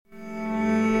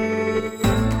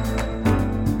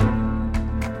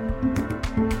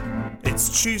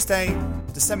Tuesday,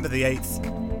 December the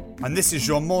 8th, and this is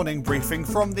your morning briefing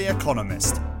from The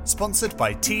Economist, sponsored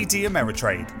by TD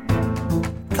Ameritrade.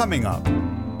 Coming up,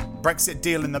 Brexit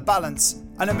deal in the balance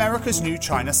and America's new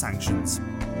China sanctions.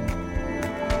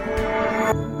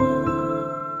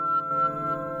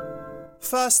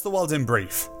 First, the world in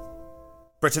brief.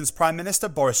 Britain's Prime Minister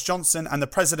Boris Johnson and the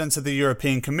President of the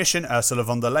European Commission Ursula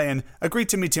von der Leyen agreed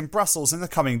to meet in Brussels in the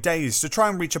coming days to try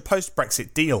and reach a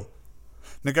post-Brexit deal.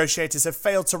 Negotiators have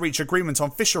failed to reach agreement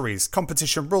on fisheries,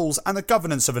 competition rules and the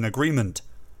governance of an agreement.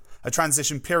 A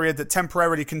transition period that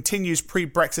temporarily continues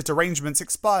pre-Brexit arrangements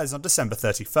expires on December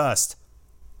 31st.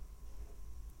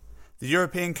 The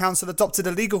European Council adopted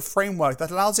a legal framework that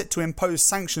allows it to impose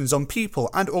sanctions on people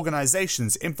and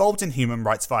organisations involved in human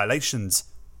rights violations.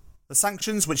 The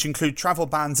sanctions, which include travel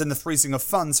bans and the freezing of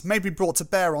funds, may be brought to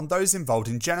bear on those involved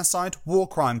in genocide, war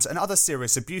crimes and other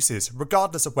serious abuses,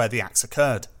 regardless of where the acts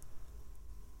occurred.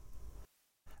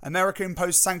 America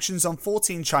imposed sanctions on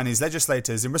 14 Chinese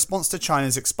legislators in response to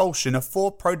China's expulsion of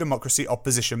 4 pro-democracy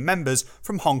opposition members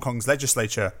from Hong Kong's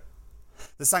legislature.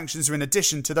 The sanctions are in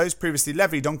addition to those previously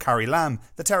levied on Carrie Lam,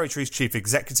 the territory's chief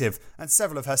executive, and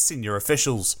several of her senior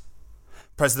officials.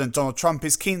 President Donald Trump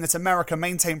is keen that America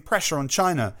maintain pressure on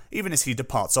China, even as he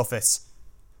departs office.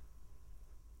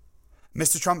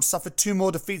 Mr. Trump suffered 2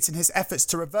 more defeats in his efforts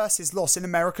to reverse his loss in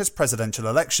America's presidential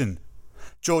election.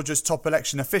 Georgia's top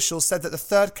election officials said that the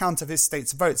third count of his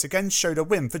state's votes again showed a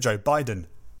win for Joe Biden.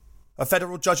 A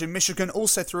federal judge in Michigan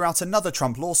also threw out another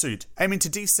Trump lawsuit, aiming to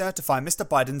decertify Mr.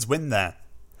 Biden's win there.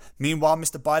 Meanwhile,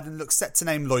 Mr. Biden looks set to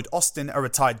name Lloyd Austin, a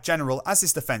retired general, as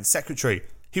his defense secretary.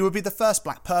 He would be the first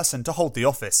black person to hold the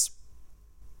office.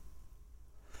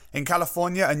 In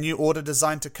California, a new order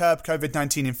designed to curb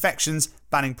COVID-19 infections,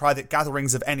 banning private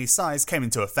gatherings of any size, came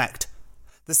into effect.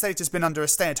 The state has been under a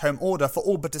stay-at-home order for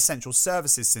all but essential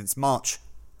services since March.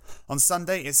 On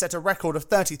Sunday, it set a record of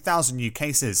 30,000 new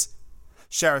cases.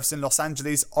 Sheriffs in Los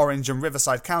Angeles, Orange and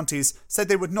Riverside counties said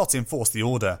they would not enforce the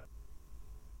order.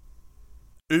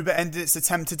 Uber ended its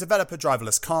attempt to develop a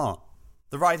driverless car.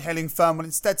 The ride-hailing firm will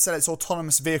instead sell its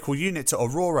autonomous vehicle unit to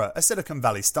Aurora, a Silicon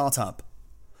Valley startup.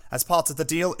 As part of the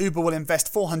deal, Uber will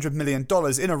invest $400 million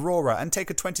in Aurora and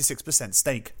take a 26%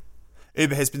 stake.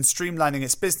 Uber has been streamlining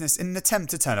its business in an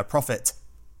attempt to turn a profit.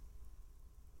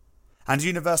 And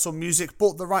Universal Music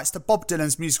bought the rights to Bob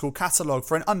Dylan's musical catalogue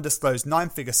for an undisclosed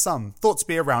 9-figure sum, thought to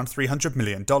be around $300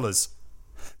 million.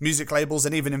 Music labels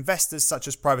and even investors such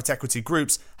as private equity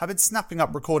groups have been snapping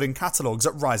up recording catalogues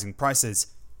at rising prices.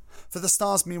 For the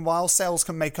stars, meanwhile, sales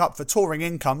can make up for touring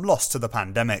income lost to the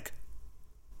pandemic.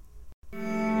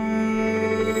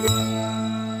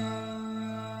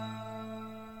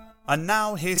 And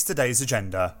now here's today's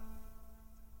agenda.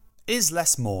 Is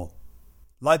less more?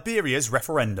 Liberia's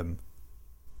referendum.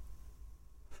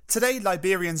 Today,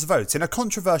 Liberians vote in a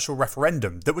controversial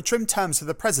referendum that would trim terms for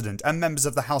the President and members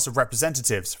of the House of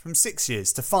Representatives from 6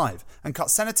 years to 5 and cut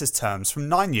senators' terms from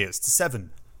 9 years to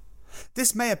 7.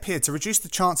 This may appear to reduce the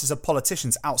chances of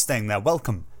politicians outstaying their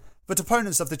welcome, but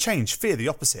opponents of the change fear the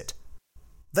opposite.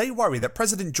 They worry that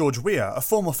President George Weah, a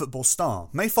former football star,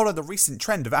 may follow the recent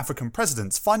trend of African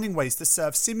presidents finding ways to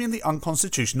serve seemingly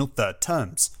unconstitutional third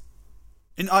terms.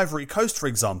 In Ivory Coast, for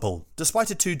example,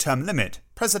 despite a 2-term limit,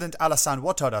 President Alassane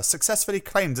Ouattara successfully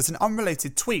claimed that an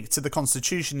unrelated tweak to the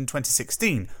constitution in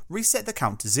 2016 reset the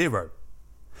count to 0.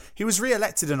 He was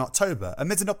re-elected in October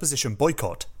amid an opposition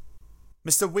boycott.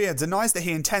 Mr. Weah denies that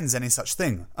he intends any such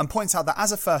thing, and points out that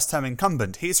as a first-term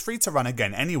incumbent he is free to run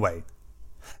again anyway.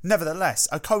 Nevertheless,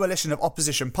 a coalition of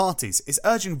opposition parties is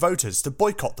urging voters to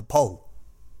boycott the poll.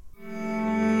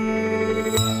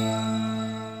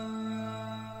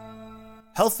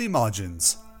 Healthy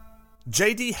margins.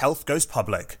 JD Health goes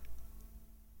public.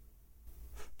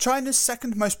 China's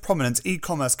second most prominent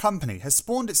e-commerce company has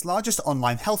spawned its largest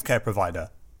online healthcare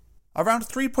provider. Around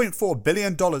 $3.4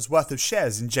 billion worth of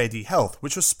shares in JD Health,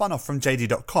 which was spun off from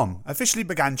JD.com, officially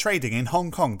began trading in Hong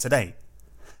Kong today.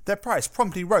 Their price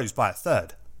promptly rose by a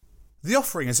third. The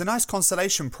offering is a nice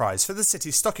consolation prize for the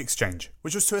city's stock exchange,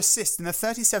 which was to assist in the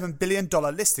 $37 billion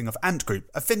listing of Ant Group,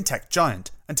 a fintech giant,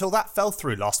 until that fell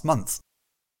through last month.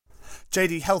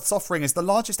 JD Health's offering is the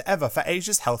largest ever for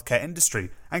Asia's healthcare industry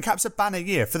and caps a banner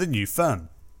year for the new firm.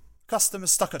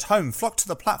 Customers stuck at home flocked to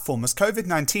the platform as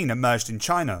COVID-19 emerged in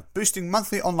China, boosting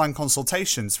monthly online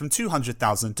consultations from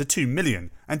 200,000 to 2 million,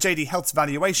 and JD Health's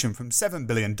valuation from $7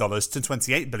 billion to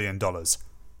 $28 billion.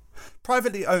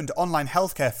 Privately owned online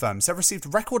healthcare firms have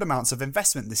received record amounts of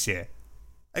investment this year.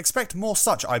 Expect more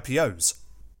such IPOs.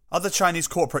 Other Chinese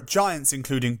corporate giants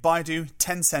including Baidu,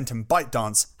 Tencent and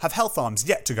ByteDance have health arms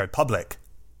yet to go public.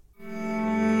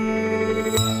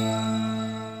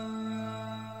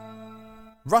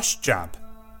 Rush jab.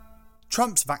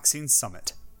 Trump's vaccine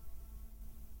summit.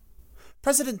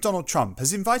 President Donald Trump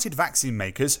has invited vaccine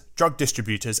makers, drug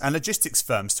distributors and logistics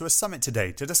firms to a summit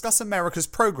today to discuss America's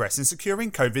progress in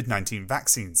securing COVID-19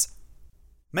 vaccines.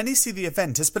 Many see the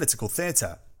event as political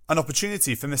theatre, an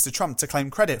opportunity for Mr. Trump to claim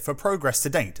credit for progress to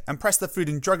date and press the Food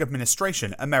and Drug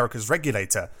Administration, America's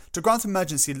regulator, to grant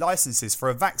emergency licenses for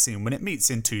a vaccine when it meets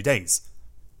in 2 days.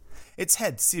 Its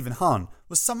head, Stephen Hahn,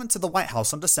 was summoned to the White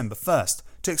House on December 1st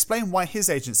to explain why his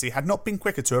agency had not been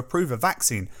quicker to approve a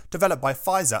vaccine developed by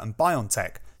Pfizer and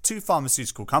BioNTech, two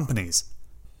pharmaceutical companies.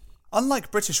 Unlike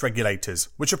British regulators,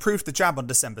 which approved the jab on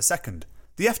December 2nd,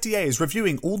 the FDA is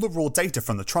reviewing all the raw data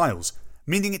from the trials,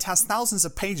 meaning it has thousands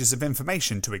of pages of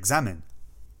information to examine.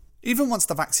 Even once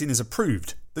the vaccine is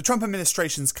approved, the Trump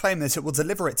administration's claim that it will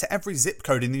deliver it to every zip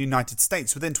code in the United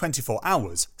States within 24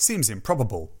 hours seems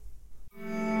improbable.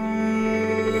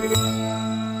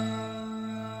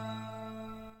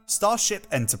 Starship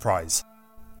Enterprise.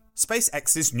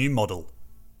 SpaceX's new model.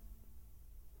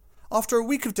 After a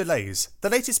week of delays, the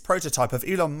latest prototype of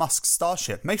Elon Musk's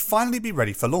Starship may finally be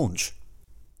ready for launch.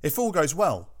 If all goes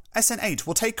well, SN8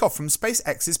 will take off from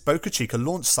SpaceX's Boca Chica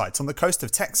launch site on the coast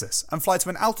of Texas and fly to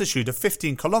an altitude of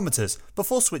 15 kilometers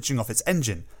before switching off its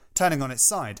engine, turning on its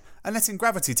side and letting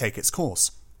gravity take its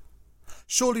course.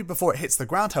 Shortly before it hits the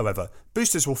ground, however,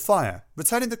 boosters will fire,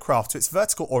 returning the craft to its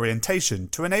vertical orientation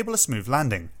to enable a smooth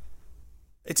landing.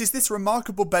 It is this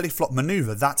remarkable belly flop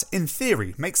manoeuvre that, in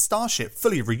theory, makes Starship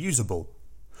fully reusable.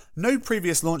 No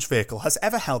previous launch vehicle has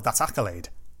ever held that accolade.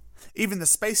 Even the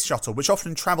space shuttle, which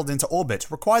often travelled into orbit,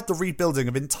 required the rebuilding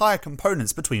of entire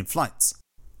components between flights.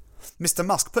 Mr.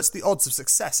 Musk puts the odds of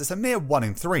success at a mere 1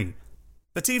 in 3.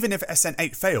 But even if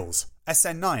SN8 fails,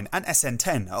 SN9 and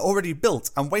SN10 are already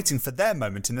built and waiting for their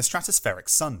moment in the stratospheric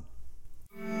sun.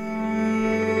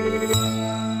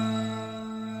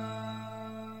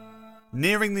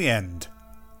 Nearing the end.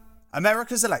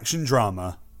 America's election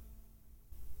drama.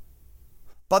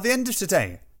 By the end of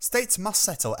today, states must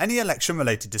settle any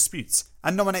election-related disputes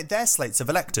and nominate their slates of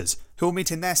electors, who will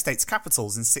meet in their states'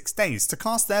 capitals in 6 days to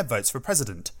cast their votes for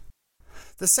president.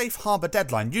 The safe harbour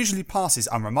deadline usually passes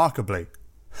unremarkably.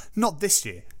 Not this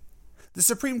year. The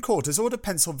Supreme Court has ordered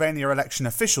Pennsylvania election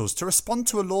officials to respond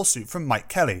to a lawsuit from Mike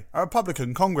Kelly, a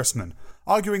Republican congressman,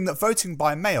 arguing that voting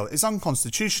by mail is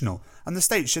unconstitutional and the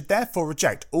state should therefore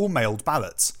reject all mailed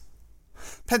ballots.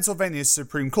 Pennsylvania's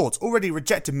Supreme Court already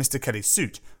rejected Mr. Kelly's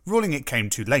suit, ruling it came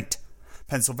too late.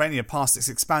 Pennsylvania passed its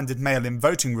expanded mail-in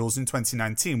voting rules in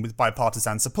 2019 with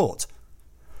bipartisan support.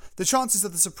 The chances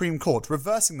of the Supreme Court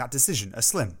reversing that decision are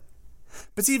slim.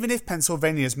 But even if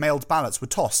Pennsylvania's mailed ballots were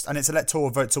tossed and its electoral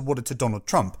votes awarded to Donald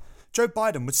Trump, Joe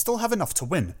Biden would still have enough to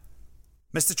win.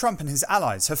 Mr. Trump and his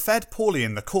allies have fared poorly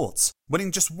in the courts,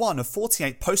 winning just 1 of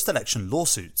 48 post-election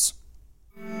lawsuits.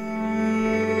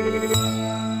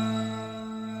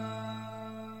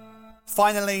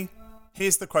 Finally,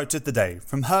 here's the quote of the day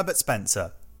from Herbert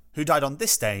Spencer, who died on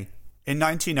this day in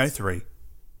 1903.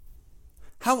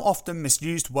 How often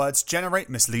misused words generate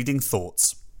misleading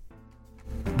thoughts.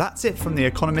 That's it from the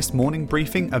Economist morning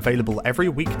briefing, available every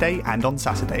weekday and on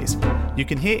Saturdays. You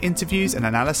can hear interviews and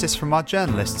analysis from our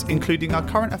journalists, including our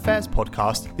current affairs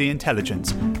podcast, The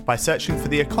Intelligence, by searching for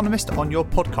The Economist on your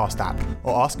podcast app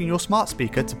or asking your smart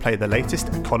speaker to play the latest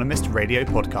Economist radio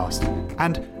podcast.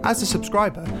 And as a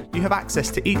subscriber, you have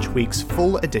access to each week's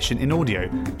full edition in audio.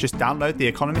 Just download the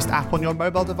Economist app on your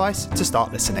mobile device to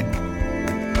start listening.